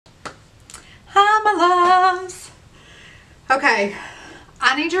my loves. Okay,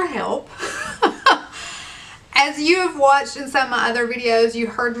 I need your help. As you have watched in some of my other videos, you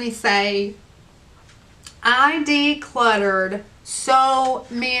heard me say I decluttered so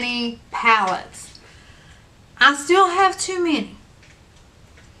many palettes. I still have too many.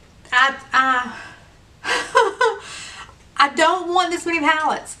 I don't want this many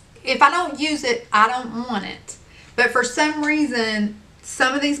palettes. If I don't use it, I don't want it. But for some reason,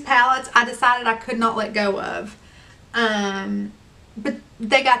 some of these palettes I decided I could not let go of. But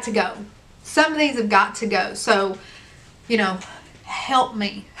they got to go. Some of these have got to go. So, you know, help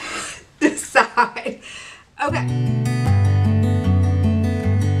me decide. Okay.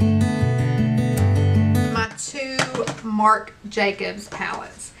 My two Marc Jacobs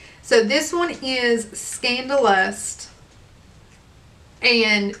palettes. So this one is Scandalust.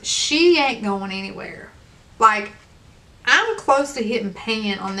 And she ain't going anywhere. Like, I'm close to hitting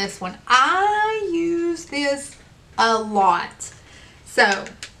pan on this one. I use this a lot. So,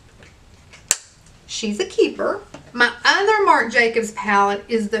 she's a keeper. My other Marc Jacobs palette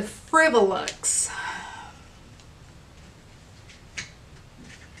is the Frivolux.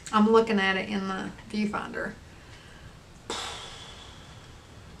 I'm looking at it in the viewfinder.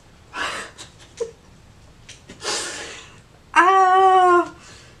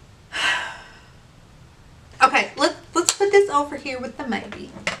 Okay, let's put this over here with the maybe.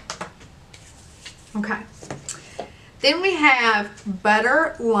 Okay. Then we have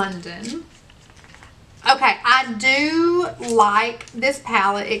Butter London. Okay, I do like this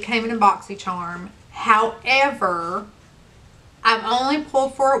palette. It came in a BoxyCharm. However, I've only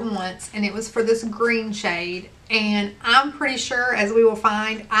pulled for it once, and it was for this green shade. And I'm pretty sure, as we will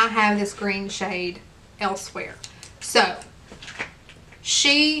find, I have this green shade elsewhere. So,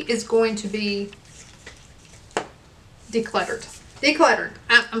 she is going to be decluttered. Decluttered.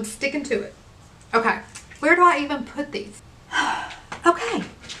 I'm sticking to it. Okay. Where do I even put these? Okay.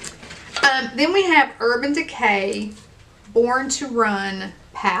 Then we have Urban Decay Born to Run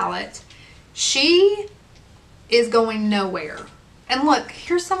palette. She is going nowhere. And look,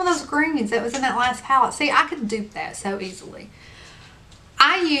 here's some of those greens that was in that last palette. See, I could dupe that so easily.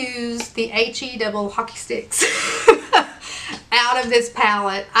 I use the HE double hockey sticks out of this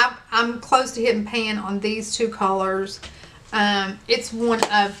palette. I'm close to hitting pan on these two colors. It's one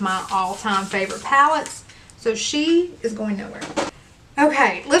of my all-time favorite palettes. So she is going nowhere.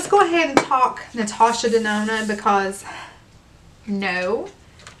 Okay, let's go ahead and talk Natasha Denona, because no,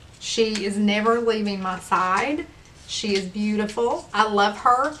 she is never leaving my side. She is beautiful. I love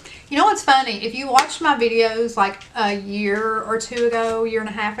her. You know what's funny? If you watched my videos like a year or two ago, year and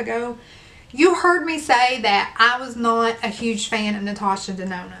a half ago, you heard me say that I was not a huge fan of Natasha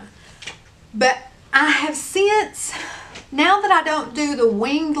Denona. But I have since, now that I don't do the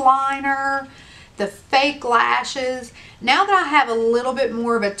winged liner, the fake lashes, now that I have a little bit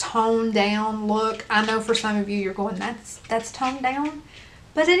more of a toned down look, I know for some of you you're going, that's toned down.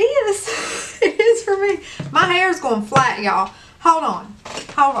 But it is. It is for me. My hair is going flat, y'all. Hold on.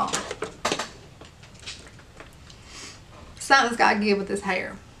 Hold on. Something's got to give with this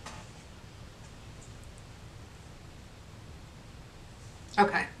hair.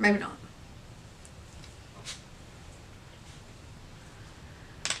 Okay, maybe not.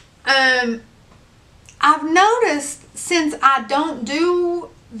 I've noticed since I don't do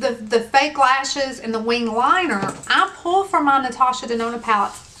the fake lashes and the wing liner, I pull from my Natasha Denona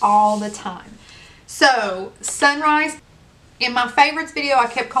palettes all the time. So, Sunrise, in my favorites video, I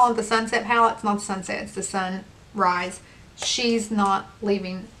kept calling it the Sunset palette. It's not the Sunset, it's the Sunrise. She's not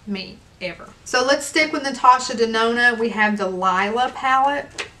leaving me ever. So, let's stick with Natasha Denona. We have the Lila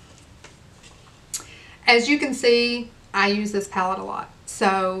palette. As you can see, I use this palette a lot.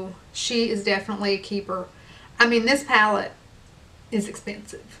 So, she is definitely a keeper. I mean, this palette is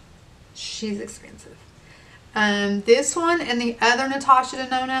expensive. She's expensive. This one and the other Natasha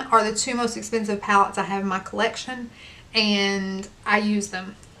Denona are the two most expensive palettes I have in my collection, and I use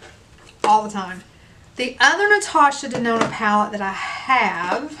them all the time. The other Natasha Denona palette that I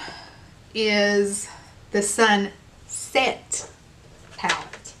have is the Sunset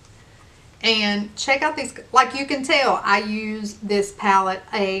palette. And check out these, like you can tell, I use this palette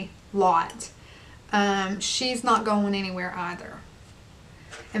a lot. She's not going anywhere either.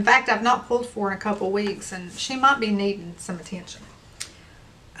 In fact, I've not pulled for her in a couple weeks, and she might be needing some attention.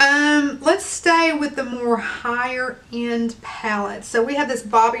 Let's stay with the more higher end palettes. So we have this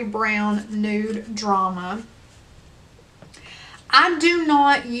Bobbi Brown Nude Drama. I do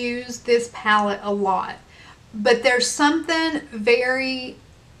not use this palette a lot, but there's something very,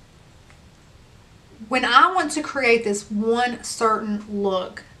 when I want to create this one certain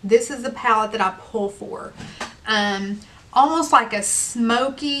look, this is the palette that I pull for. Almost like a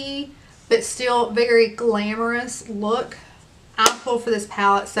smoky, but still very glamorous look. I pull for this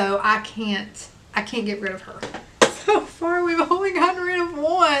palette, so I can't get rid of her. So far, we've only gotten rid of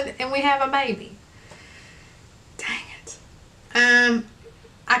one, and we have a maybe. Dang it.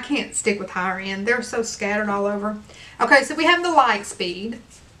 I can't stick with higher end. They're so scattered all over. Okay, so we have the Lightspeed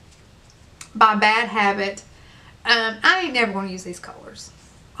by Bad Habit. I ain't never going to use these colors.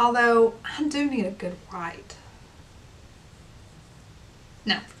 Although, I do need a good white.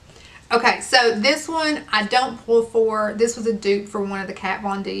 No. Okay, so this one I don't pull for. This was a dupe for one of the Kat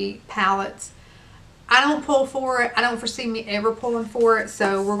Von D palettes. I don't pull for it. I don't foresee me ever pulling for it,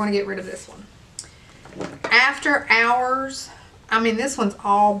 so we're going to get rid of this one. After Hours, I mean, this one's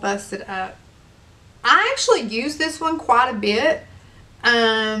all busted up. I actually use this one quite a bit, but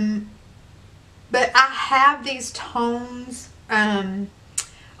I have these tones. A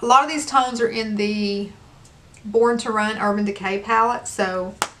lot of these tones are in the Born to Run Urban Decay palette,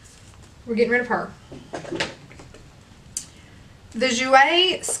 so we're getting rid of her. The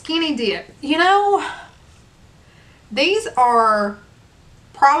Jouer Skinny Dip. You know, these are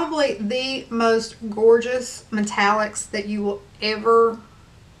probably the most gorgeous metallics that you will ever...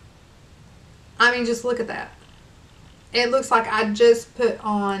 I mean, just look at that. It looks like I just put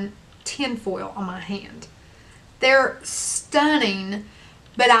on tinfoil on my hand. They're stunning,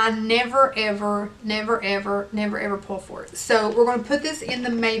 but I never, ever pull for it. So we're going to put this in the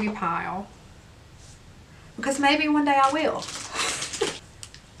maybe pile, because maybe one day I will.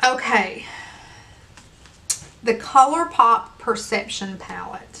 Okay. The ColourPop Perception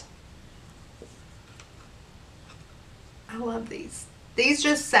palette. I love these. These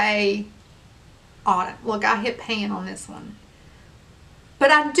just say autumn. Look, I hit pan on this one.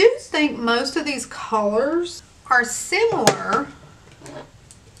 But I do think most of these colors are similar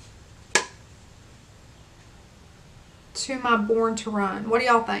to my Born to Run. What do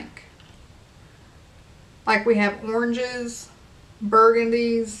y'all think? Like, we have oranges,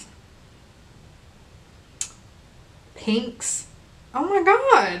 burgundies, pinks. Oh my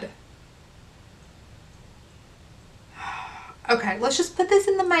God. Okay, let's just put this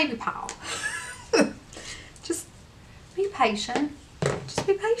in the maybe pile. Just be patient. Just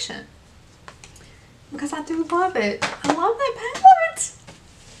be patient. Because I do love it. I love that palette.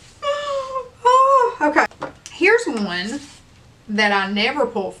 Oh, okay. Here's one that I never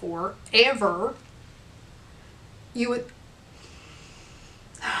pull for, ever. You would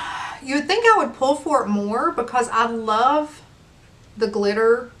think I would pull for it more because I love the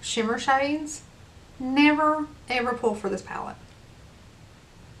glitter shimmer shades. Never, ever pull for this palette.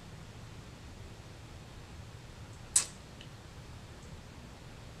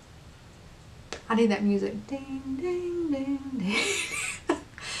 I need that music. Ding, ding, ding, ding.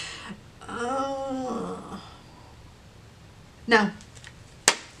 No.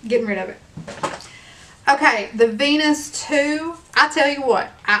 Getting rid of it. Okay, the Venus 2. I tell you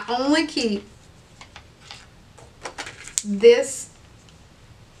what, I only keep this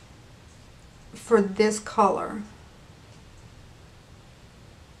for this color.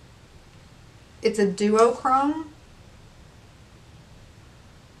 It's a duochrome.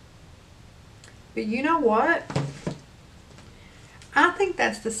 But you know what? I think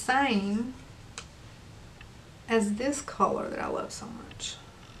that's the same as this color that I love so much.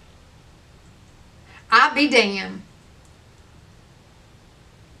 I be damned.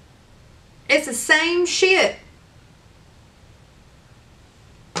 It's the same shit.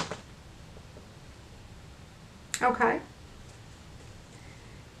 Okay.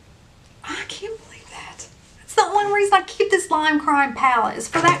 I can't believe that. That's the only reason I keep this Lime Crime palette is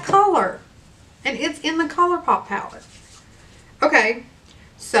for that color. And it's in the ColourPop palette. Okay.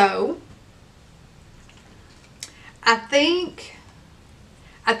 So, I think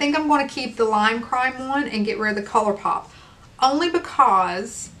I'm going to keep the Lime Crime one and get rid of the ColourPop. Only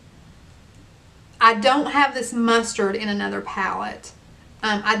because I don't have this mustard in another palette.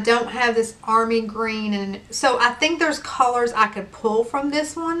 I don't have this army green. And so I think there's colors I could pull from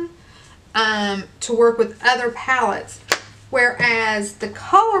this one to work with other palettes. Whereas the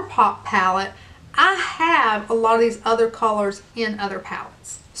ColourPop palette, I have a lot of these other colors in other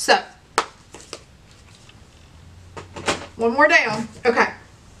palettes. So, one more down. Okay.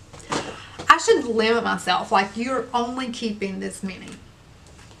 I should limit myself. Like, you're only keeping this many.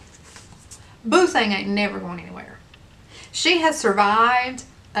 Boo Thing ain't never going anywhere. She has survived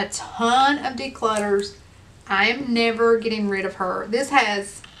a ton of declutters. I am never getting rid of her. This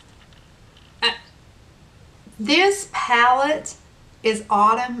has... this palette is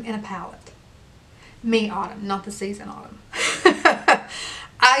autumn in a palette. Me autumn, not the season autumn.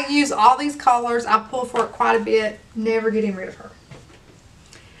 I use all these colors. I pull for it quite a bit. Never getting rid of her.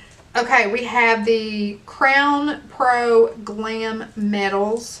 Okay, we have the Crown Pro Glam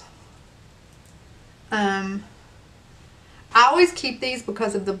Metals. I always keep these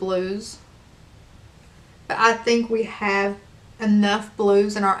because of the blues. But I think we have enough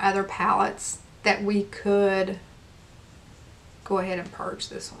blues in our other palettes that we could go ahead and purge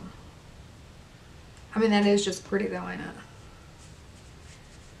this one. I mean, that is just pretty though, ain't it?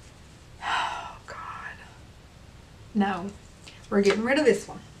 Oh, God. No. We're getting rid of this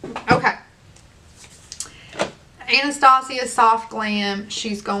one. Okay. Anastasia Soft Glam.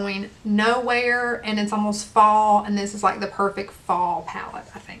 She's going nowhere, and it's almost fall, and this is like the perfect fall palette,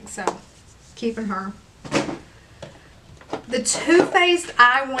 I think. So, keeping her. The Too Faced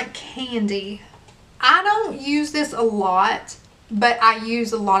I Want Candy. I don't use this a lot, but I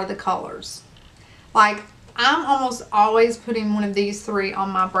use a lot of the colors. Like, I'm almost always putting one of these three on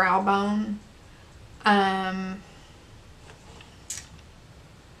my brow bone. Damn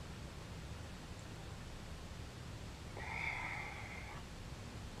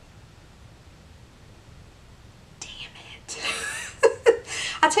it.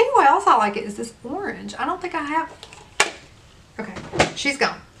 I tell you what else I like it is this orange. I don't think I have. Okay, she's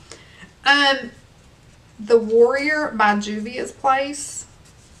gone. The Warrior by Juvia's Place.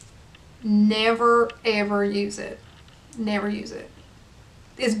 Never ever use it. Never use it.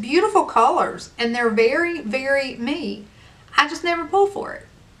 It's beautiful colors and they're very, very me. I just never pull for it.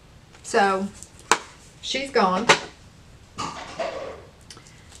 So she's gone.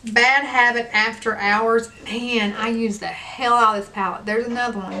 Bad Habit After Hours. Man, I use the hell out of this palette. There's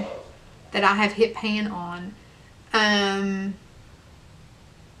another one that I have hit pan on. I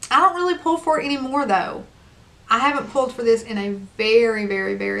don't really pull for it anymore though. I haven't pulled for this in a very,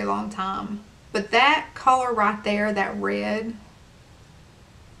 very, very long time. But that color right there, that red,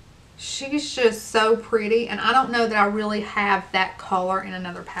 she's just so pretty. And I don't know that I really have that color in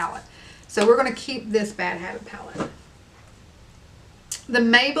another palette. So we're going to keep this Bad Habit palette. The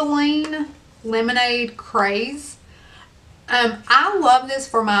Maybelline Lemonade Craze. I love this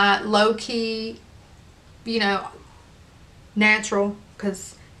for my low-key, you know, natural.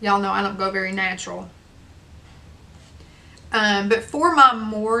 Because y'all know I don't go very natural. But for my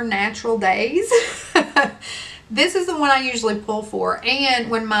more natural days, this is the one I usually pull for. And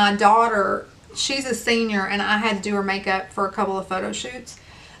when my daughter, she's a senior and I had to do her makeup for a couple of photo shoots.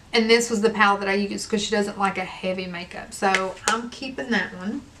 And this was the palette that I used because she doesn't like a heavy makeup. So I'm keeping that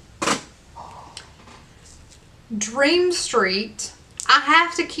one. Dream Street. I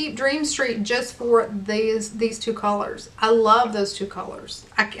have to keep Dream Street just for these two colors. I love those two colors.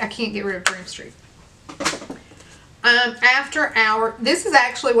 I can't get rid of Dream Street. After Hour. This is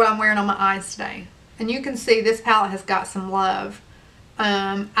actually what I'm wearing on my eyes today. And you can see this palette has got some love.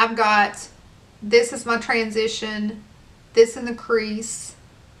 I've got, this is my transition. This in the crease.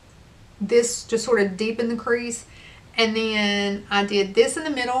 This just sort of deep in the crease. And then I did this in the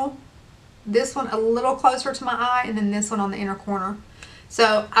middle. This one a little closer to my eye. And then this one on the inner corner.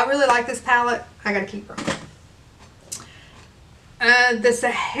 So I really like this palette. I gotta keep her. The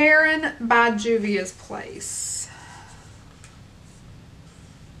Saharan by Juvia's Place.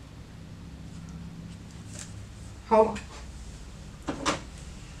 Hold on.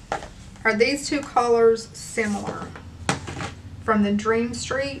 Are these two colors similar? From the Dream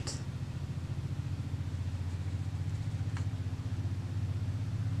Street.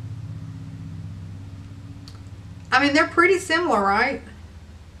 I mean, they're pretty similar, right?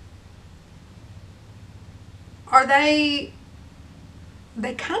 Are they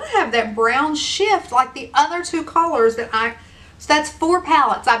kind of have that brown shift like the other two colors that so that's 4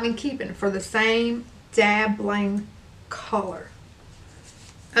 palettes I've been keeping for the same dabbling color.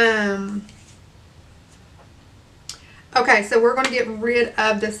 Okay, so we're going to get rid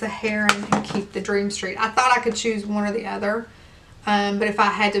of the Saharan and keep the Dream Street. I thought I could choose one or the other, but if I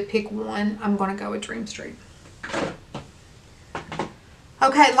had to pick one, I'm going to go with Dream Street.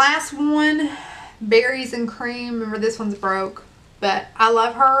 Okay, last one, Berries and Cream. Remember, this one's broke, but I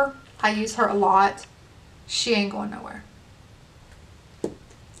love her. I use her a lot. She ain't going nowhere.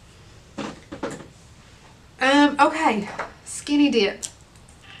 Okay, Skinny Dip.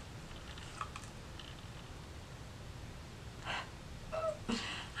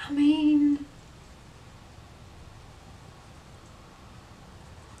 I mean,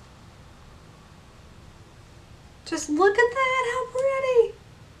 just look at that, how pretty.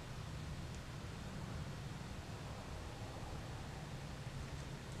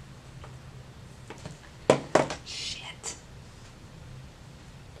 Shit.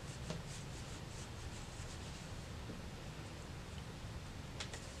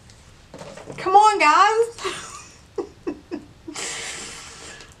 Come on, guys.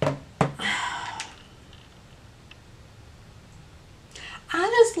 I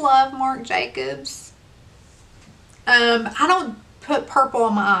just love Marc Jacobs. I don't put purple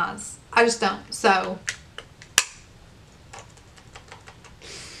on my eyes. I just don't. So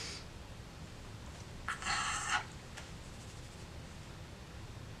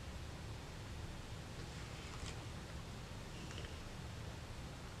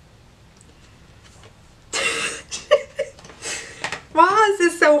why is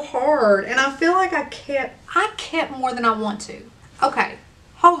this so hard? And I feel like I kept more than I want to. Okay,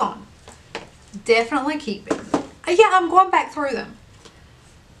 hold on. Definitely keep it. Yeah, I'm going back through them.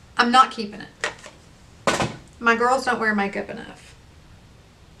 I'm not keeping it. My girls don't wear makeup enough.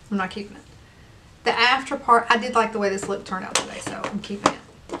 I'm not keeping it. The after part, I did like the way this look turned out today, so I'm keeping it.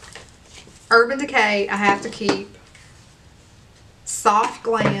 Urban Decay, I have to keep. Soft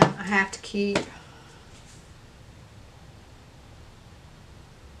Glam, I have to keep.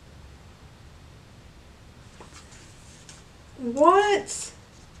 What?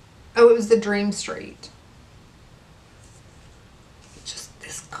 Oh, it was the Dream Street. Just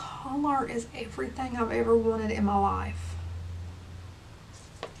this color is everything I've ever wanted in my life.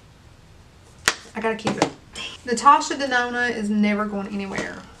 I gotta keep it. Natasha Denona is never going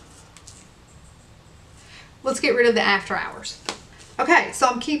anywhere. Let's get rid of the After Hours. Okay, so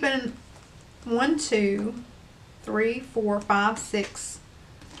I'm keeping 1, 2, 3, 4, 5, 6,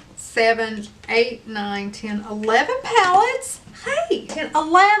 7, 8, 9, 10, 11 pallets. Hey, 10,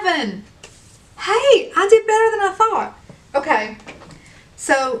 11. Hey, I did better than I thought. Okay,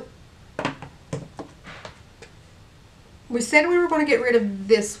 so we said we were going to get rid of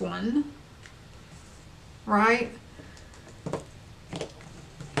this one, right?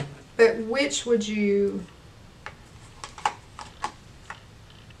 But which would you...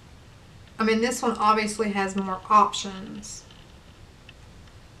 I mean, this one obviously has more options.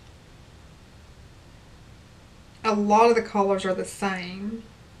 A lot of the colors are the same.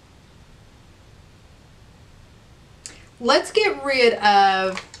 Let's get rid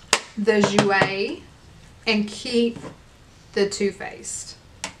of the Jouer and keep the Too Faced.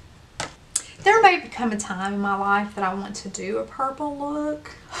 There may come a time in my life that I want to do a purple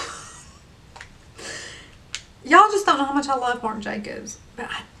look. Y'all just don't know how much I love Marc Jacobs, but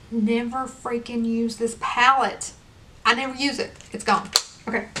I never freaking use this palette. I never use it. It's gone.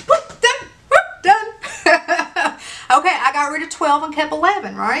 Okay. Done. Done. Okay, I got rid of 12 and kept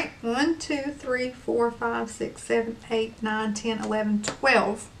 11, right? 1, 2, 3, 4, 5, 6, 7, 8, 9, 10, 11,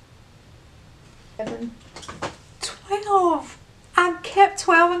 12. 11, 12. I kept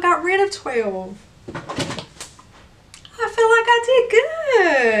 12 and got rid of 12. I feel like I did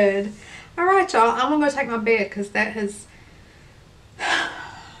good. All right, y'all. I'm going to go take my bed because that has...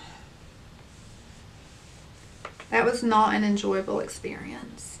 That was not an enjoyable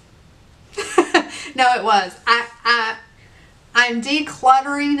experience. No, it was. I'm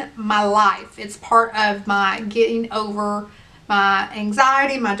decluttering my life. It's part of my getting over my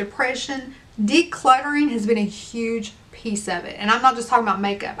anxiety, my depression. Decluttering has been a huge piece of it. And I'm not just talking about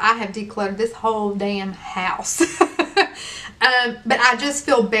makeup. I have decluttered this whole damn house. But I just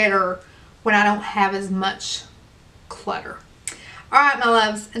feel better when I don't have as much clutter. All right, my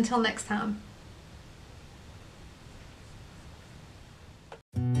loves. Until next time.